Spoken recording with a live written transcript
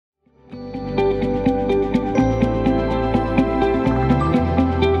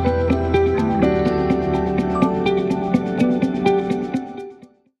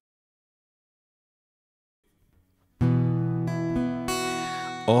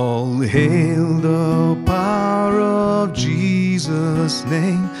All hail the power of Jesus'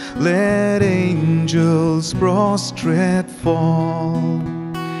 name. Let angels prostrate fall.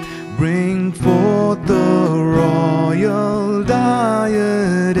 Bring forth the royal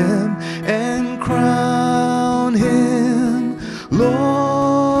diadem and crown him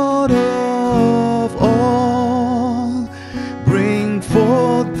Lord of all. Bring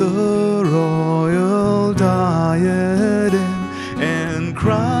forth the royal diadem and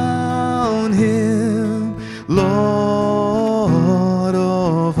crown him Lord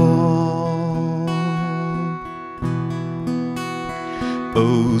of all.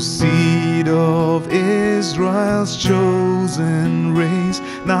 O seed of Israel's chosen race,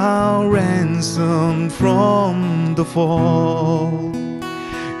 now ransomed from the fall,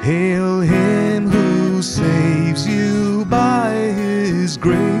 hail him who saves you by his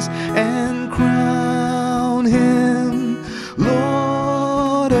grace and crown him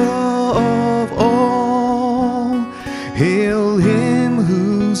Lord of all. Hail him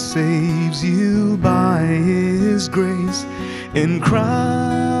who saves you by his grace and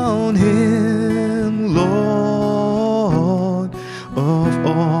crown him Lord of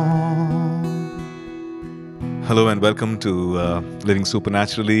all. Hello and welcome to Living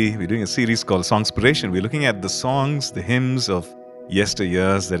Supernaturally. We're doing a series called Songspiration. We're looking at the songs, the hymns of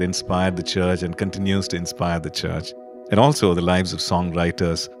yesteryears that inspired the church and continues to inspire the church, and also the lives of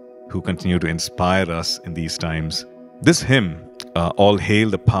songwriters who continue to inspire us in these times. This hymn, All Hail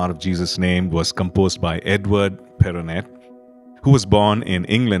the Power of Jesus' Name, was composed by Edward Perronet, who was born in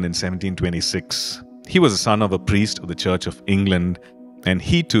England in 1726. He was the son of a priest of the Church of England, and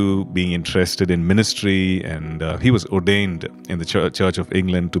he too being interested in ministry, and he was ordained in the Church of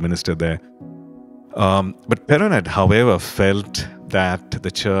England to minister there. But Perronet, however, felt that the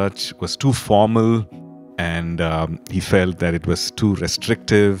church was too formal, and he felt that it was too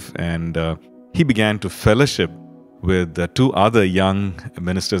restrictive, and he began to fellowship with two other young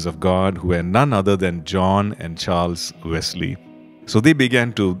ministers of God who were none other than John and Charles Wesley. So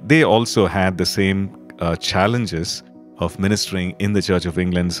they also had the same challenges of ministering in the Church of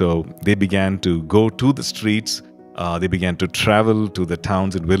England. So they began to go to the streets, they began to travel to the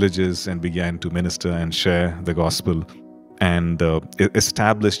towns and villages and began to minister and share the gospel. And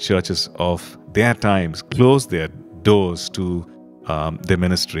established churches of their times closed their doors to their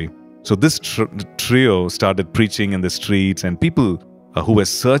ministry. So this trio started preaching in the streets, and people who were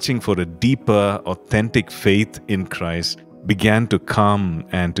searching for a deeper, authentic faith in Christ began to come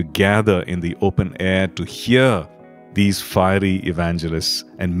and to gather in the open air to hear these fiery evangelists,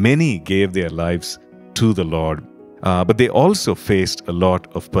 and many gave their lives to the Lord. But they also faced a lot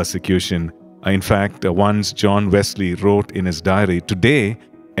of persecution. In fact, once John Wesley wrote in his diary, "Today,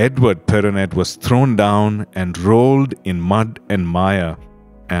 Edward Perronet was thrown down and rolled in mud and mire,"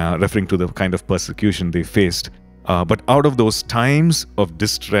 referring to the kind of persecution they faced. But out of those times of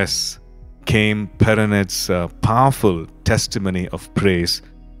distress came Perronet's powerful testimony of praise.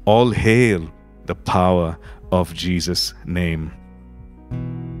 All hail the power of Jesus' name.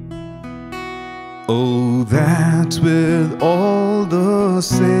 Oh, that with all the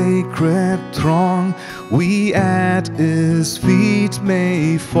sacred throng we at his feet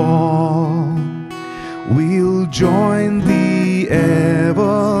may fall. We'll join the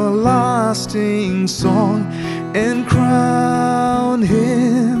everlasting song and crown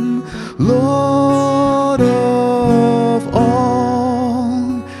him Lord of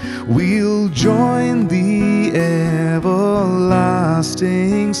all. We'll join the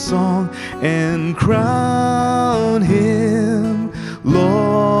everlasting song and crown him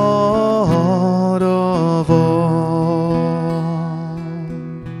Lord of all.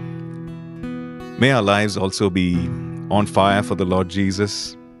 May our lives also be on fire for the Lord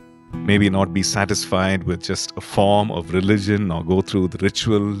Jesus. Maybe not be satisfied with just a form of religion or go through the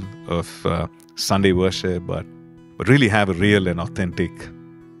ritual of Sunday worship, but really have a real and authentic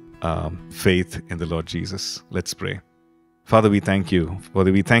faith in the Lord Jesus. Let's pray. Father, we thank you.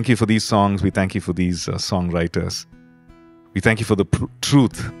 Father, we thank you for these songs. We thank you for these songwriters. We thank you for the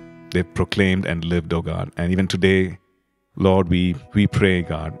truth they proclaimed and lived, oh God. And even today, Lord, we pray,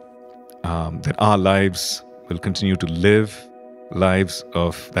 God, that our lives will continue to live lives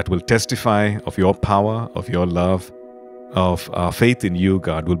that will testify of your power, of your love, of our faith in you,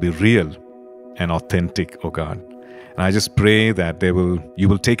 God, will be real and authentic, oh God. And I just pray that you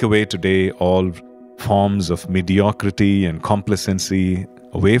will take away today all forms of mediocrity and complacency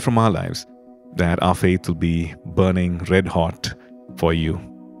away from our lives, that our faith will be burning red hot for you.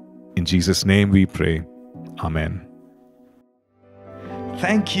 In Jesus' name we pray. Amen.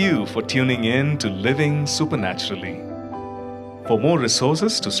 Thank you for tuning in to Living Supernaturally. For more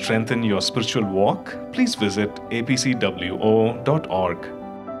resources to strengthen your spiritual walk, please visit apcwo.org.